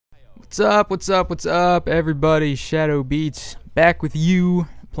What's up, everybody? ShadowBeatz back with you,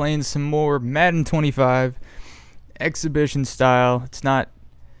 playing some more Madden 25 exhibition style. This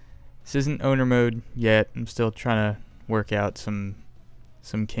isn't owner mode yet. I'm still trying to work out some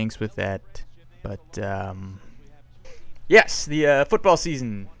kinks with that. But yes, the football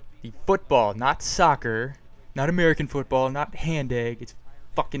season. The football, not soccer, not American football, not hand egg. It's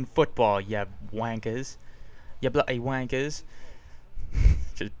fucking football, you wankers. You bloody wankers.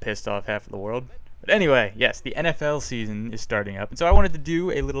 Just pissed off half of the world. But anyway, yes, the NFL season is starting up. And so I wanted to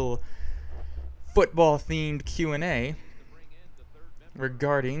do a little football-themed Q&A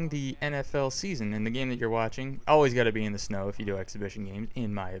regarding the NFL season. And the game that you're watching, always got to be in the snow if you do exhibition games,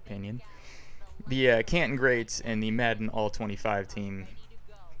 in my opinion. The Canton Greats and the Madden All-25 team,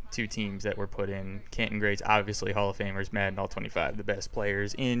 two teams that were put in. Canton Greats, obviously Hall of Famers. Madden All-25, the best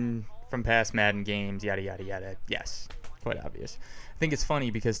players from past Madden games, yada, yada, yada. Yes, quite obvious. I think it's funny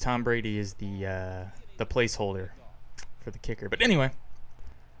because Tom Brady is the placeholder for the kicker. But anyway,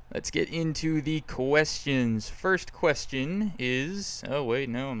 let's get into the questions. First question is... Oh, wait,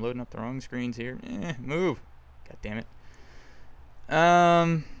 no, I'm loading up the wrong screens here. Move. God damn it.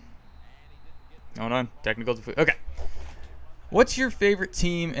 Hold on. Technical... Okay. What's your favorite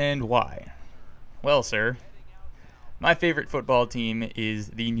team and why? Well, sir, my favorite football team is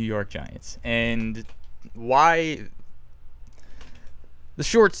the New York Giants. And why... The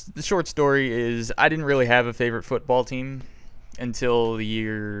short story is I didn't really have a favorite football team until the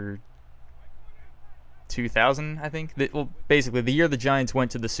year 2000, I think. Well, basically, the year the Giants went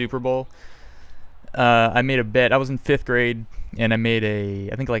to the Super Bowl, I made a bet. I was in 5th grade, and I made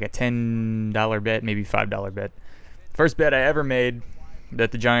I think like a $10 bet, maybe $5 bet. First bet I ever made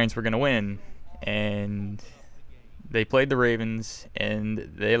that the Giants were going to win, and they played the Ravens, and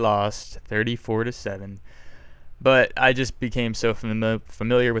they lost 34-7. But I just became so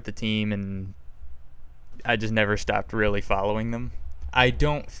familiar with the team, and I just never stopped really following them. I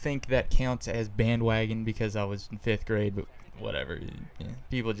don't think that counts as bandwagon because I was in 5th grade, but whatever.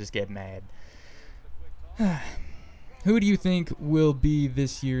 People just get mad. Who do you think will be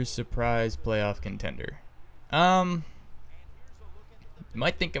this year's surprise playoff contender? You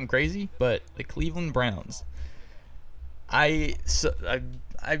might think I'm crazy, but the Cleveland Browns. I've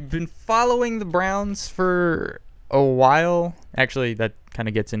been following the Browns for a while. Actually, that kind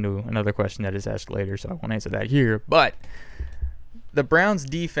of gets into another question that is asked later, so I won't answer that here. But the Browns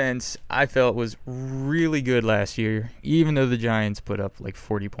defense, I felt, was really good last year, even though the Giants put up like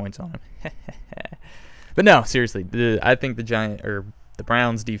 40 points on them. But no, seriously, I think the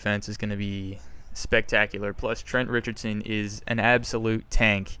Browns defense is going to be spectacular. Plus, Trent Richardson is an absolute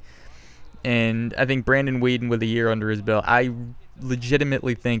tank. And I think Brandon Weeden, with a year under his belt, I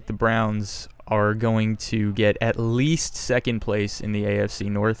legitimately think the Browns are going to get at least 2nd place in the AFC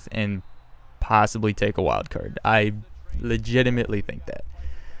North and possibly take a wild card. I legitimately think that.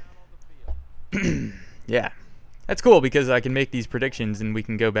 Yeah. That's cool because I can make these predictions and we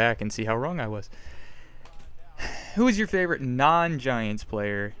can go back and see how wrong I was. Who is your favorite non-Giants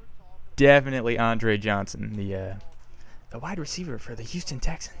player? Definitely Andre Johnson, the wide receiver for the Houston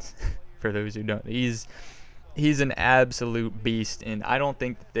Texans. For those who don't, he's an absolute beast, and I don't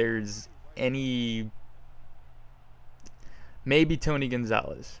think that there's any. Maybe Tony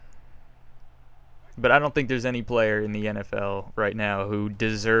Gonzalez, but I don't think there's any player in the NFL right now who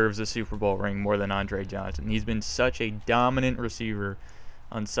deserves a Super Bowl ring more than Andre Johnson. He's been such a dominant receiver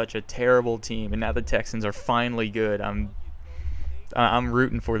on such a terrible team, and now the Texans are finally good. I'm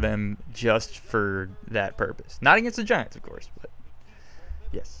rooting for them just for that purpose. Not against the Giants, of course, but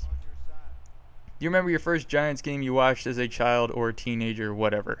yes. Do you remember your first Giants game you watched as a child or teenager,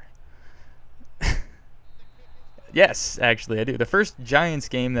 whatever? Yes, actually, I do. The first Giants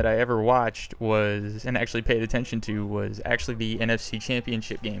game that I ever watched and actually paid attention to was actually the NFC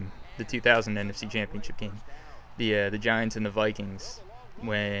Championship game, the 2000 NFC Championship game. The Giants and the Vikings,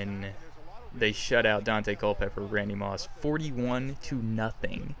 when they shut out Dante Culpepper, Randy Moss,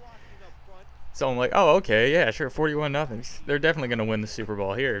 41-0. So I'm like, oh, okay, yeah, sure, 41-0. They're definitely going to win the Super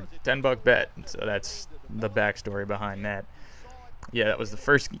Bowl here. $10 bet. So that's the backstory behind that. Yeah, that was the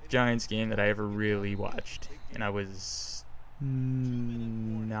first Giants game that I ever really watched. And I was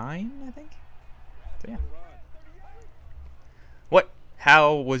 9, I think. So, yeah.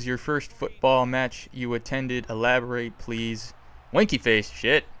 How was your first football match you attended? Elaborate, please. Winky face,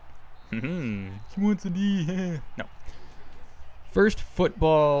 shit. He wants a D. No. First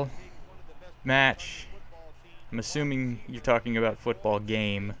football match. I'm assuming you're talking about football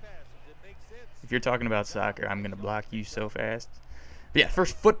game. If you're talking about soccer, I'm going to block you so fast. But yeah,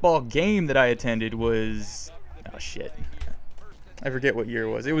 first football game that I attended was... Oh, shit. I forget what year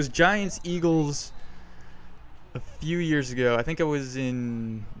it was. It was Giants-Eagles a few years ago. I think I was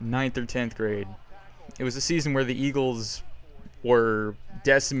in 9th or 10th grade. It was a season where the Eagles were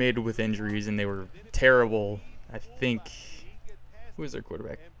decimated with injuries, and they were terrible. I think, who was their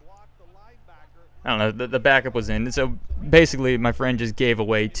quarterback? I don't know. The backup was in. And so basically, my friend just gave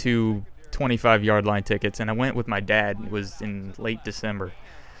away 2 25-yard line tickets, and I went with my dad. It was in late December.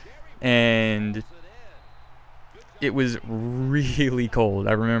 And it was really cold.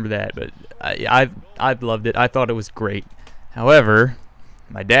 I remember that, but I loved it. I thought it was great. However,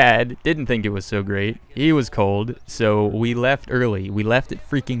 my dad didn't think it was so great. He was cold, so we left early. We left at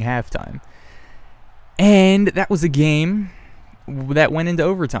freaking halftime. And that was a game that went into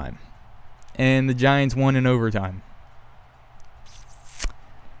overtime. And the Giants won in overtime.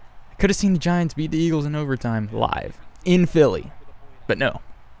 I could have seen the Giants beat the Eagles in overtime live in Philly. But no.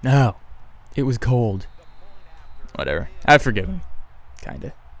 It was cold. Whatever. I forgive him.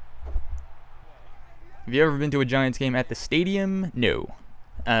 Kinda. Have you ever been to a Giants game at the stadium? No.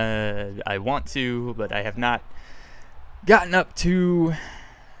 I want to, but I have not gotten up to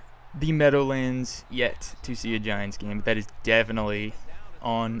the Meadowlands yet to see a Giants game. But that is definitely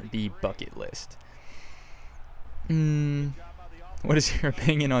on the bucket list. What is your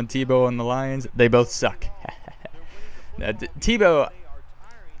opinion on Tebow and the Lions? They both suck. Tebow,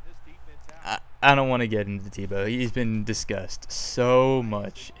 I don't want to get into Tebow. He's been discussed so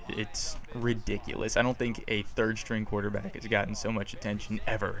much. It's ridiculous. I don't think a third-string quarterback has gotten so much attention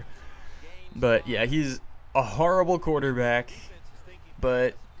ever. But, yeah, he's a horrible quarterback.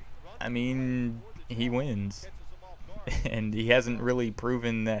 But, I mean, he wins. And he hasn't really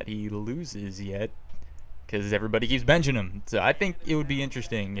proven that he loses yet, because everybody keeps benching him. So I think it would be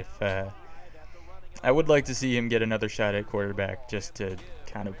interesting if I would like to see him get another shot at quarterback just to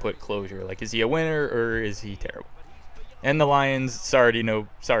kind of put closure. Like, is he a winner or is he terrible? And the Lions, sorry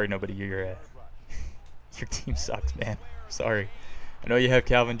nobody, your team sucks, man. Sorry. I know you have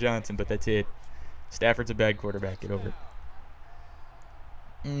Calvin Johnson, but that's it. Stafford's a bad quarterback. Get over it.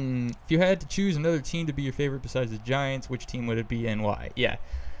 If you had to choose another team to be your favorite besides the Giants, which team would it be and why? Yeah.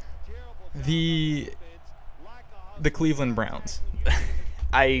 The Cleveland Browns.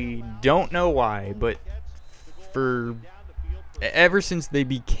 I don't know why, but ever since they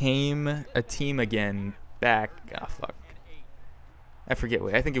became a team again back, I forget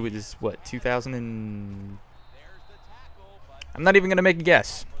what. I think it was 2000 and I'm not even going to make a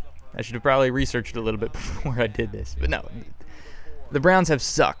guess. I should have probably researched a little bit before I did this. But no, the Browns have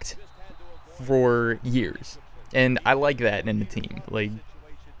sucked for years. And I like that in the team. Like,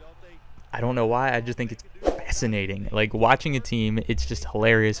 I don't know why. I just think it's fascinating. Like, watching a team, it's just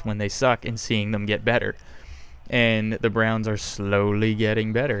hilarious when they suck and seeing them get better. And the Browns are slowly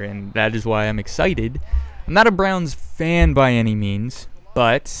getting better. And that is why I'm excited. I'm not a Browns fan by any means.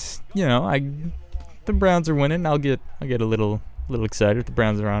 But, you know, the Browns are winning. I'll get a little excited. If the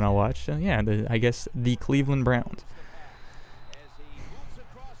Browns are on, I'll watch. So, yeah, I guess the Cleveland Browns.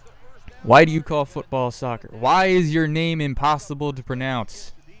 Why do you call football soccer? Why is your name impossible to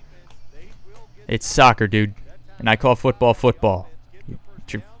pronounce? It's soccer, dude. And I call football football.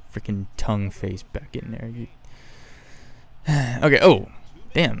 Get your freaking tongue face back in there. Okay, oh,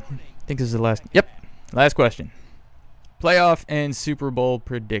 damn. I think this is the last. Yep, last question. Playoff and Super Bowl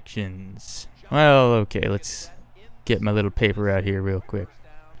predictions. Well, okay, let's get my little paper out here real quick.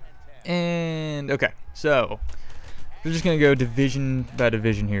 And, okay, so we're just going to go division by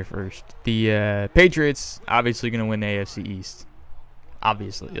division here first. The Patriots, obviously going to win the AFC East.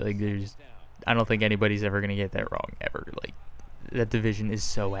 Obviously. Like, I don't think anybody's ever going to get that wrong, ever. Like, that division is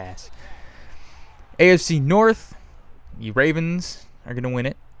so ass. AFC North, the Ravens are going to win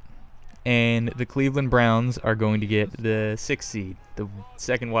it. And the Cleveland Browns are going to get the 6th seed, the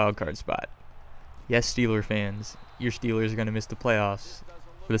second wild card spot. Yes, Steeler fans, your Steelers are going to miss the playoffs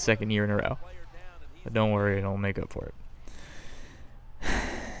for the second year in a row. But don't worry, it'll make up for it.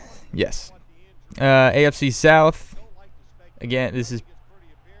 Yes. AFC South. Again, this is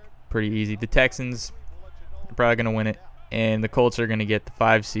pretty easy. The Texans are probably going to win it. And the Colts are going to get the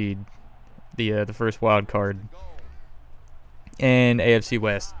 5 seed, the first wild card. And AFC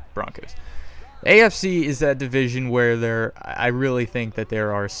West, Broncos. AFC is that division where I really think that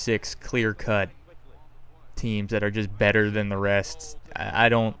there are 6 clear-cut teams that are just better than the rest. I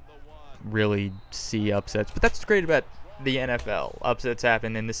don't really see upsets, but that's great about the NFL. Upsets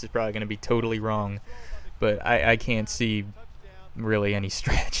happen, and this is probably going to be totally wrong, but I can't see really any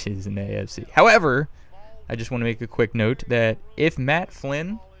stretches in the AFC. However, I just want to make a quick note that if Matt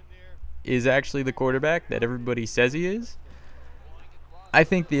Flynn is actually the quarterback that everybody says he is, I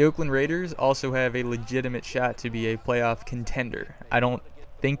think the Oakland Raiders also have a legitimate shot to be a playoff contender. I don't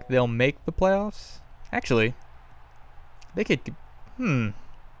think they'll make the playoffs. Actually, they could. I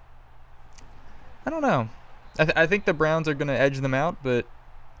don't know. I think the Browns are going to edge them out, but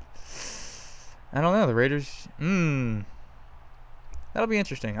I don't know. The Raiders. That'll be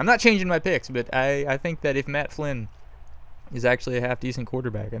interesting. I'm not changing my picks, but I think that if Matt Flynn is actually a half-decent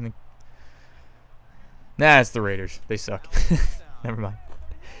quarterback, I think. Nah, it's the Raiders. They suck. Never mind.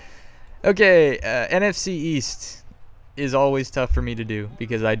 Okay, NFC East is always tough for me to do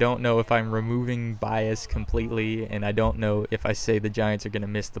because I don't know if I'm removing bias completely, and I don't know if I say the Giants are going to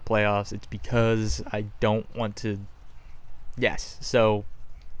miss the playoffs. It's because I don't want to. Yes, so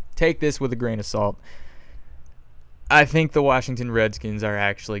take this with a grain of salt. I think the Washington Redskins are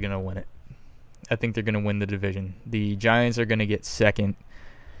actually going to win it. I think they're going to win the division. The Giants are going to get second.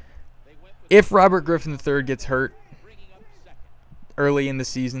 If Robert Griffin III gets hurt early in the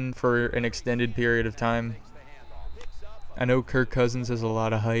season for an extended period of time, I know Kirk Cousins has a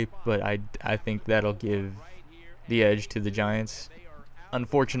lot of hype, but I think that'll give the edge to the Giants.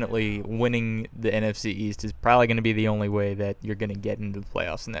 Unfortunately, winning the NFC East is probably going to be the only way that you're going to get into the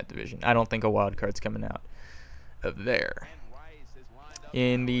playoffs in that division. I don't think a wild card's coming out of there.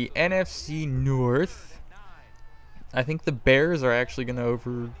 In the NFC North, I think the Bears are actually going to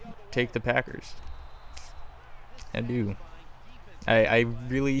overtake the Packers. I do. I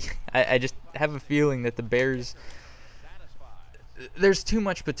just have a feeling that the Bears, there's too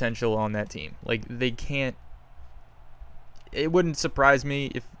much potential on that team. Like, they can't. It wouldn't surprise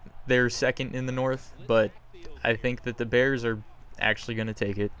me if they're second in the North, but I think that the Bears are actually going to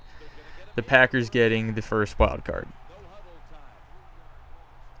take it. The Packers getting the first wild card.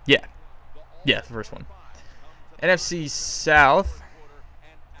 Yeah, the first one. NFC South,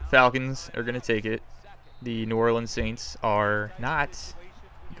 Falcons are going to take it. The New Orleans Saints are not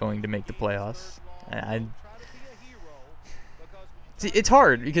going to make the playoffs. See, it's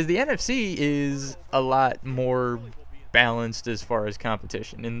hard because the NFC is a lot more balanced as far as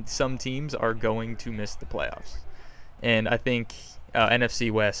competition, and some teams are going to miss the playoffs. And I think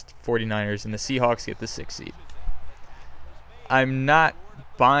NFC West, 49ers, and the Seahawks get the 6th seed. I'm not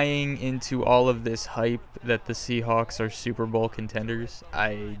buying into all of this hype that the Seahawks are Super Bowl contenders.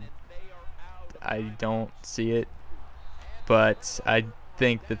 I don't see it, but I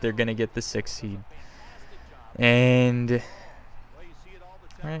think that they're going to get the 6th seed. And,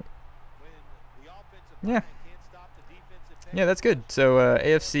 right. Yeah, that's good. So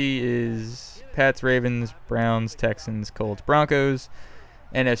AFC is Pats, Ravens, Browns, Texans, Colts, Broncos.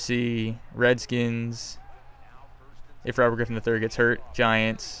 NFC, Redskins. If Robert Griffin III gets hurt,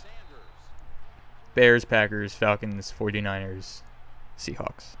 Giants, Bears, Packers, Falcons, 49ers,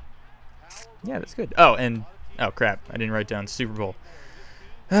 Seahawks. Yeah, that's good. Oh, crap. I didn't write down Super Bowl.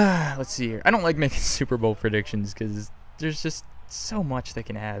 Let's see here. I don't like making Super Bowl predictions because there's just so much that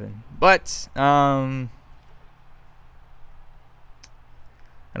can happen. But I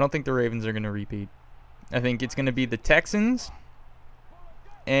don't think the Ravens are going to repeat. I think it's going to be the Texans.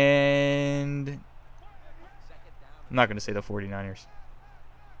 And I'm not going to say the 49ers.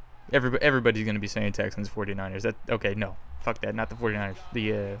 Everybody's going to be saying Texans, 49ers. Okay, no. Fuck that. Not the 49ers.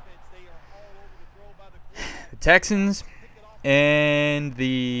 The Texans and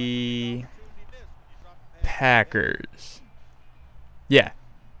the Packers. Yeah.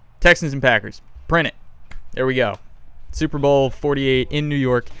 Texans and Packers. Print it. There we go. Super Bowl 48 in New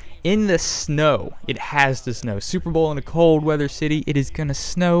York. In the snow. It has to snow. Super Bowl in a cold weather city. It is going to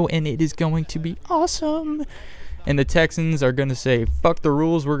snow, and it is going to be awesome. And the Texans are going to say, fuck the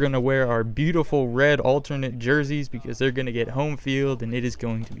rules. We're going to wear our beautiful red alternate jerseys because they're going to get home field, and it is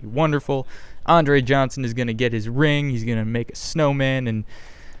going to be wonderful. Andre Johnson is going to get his ring. He's going to make a snowman, and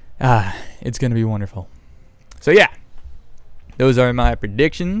it's going to be wonderful. So, yeah. Those are my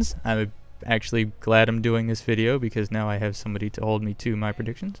predictions. I'm actually glad I'm doing this video because now I have somebody to hold me to my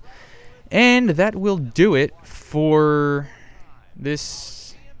predictions. And that will do it for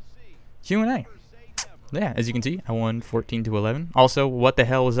this Q&A. Yeah, as you can see, I won 14-11. Also, what the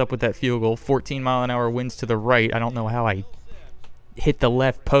hell is up with that field goal? 14-mile-an-hour winds to the right. I don't know how I hit the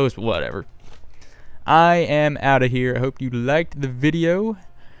left post. Whatever. I am out of here. I hope you liked the video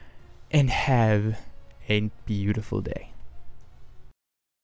and have a beautiful day.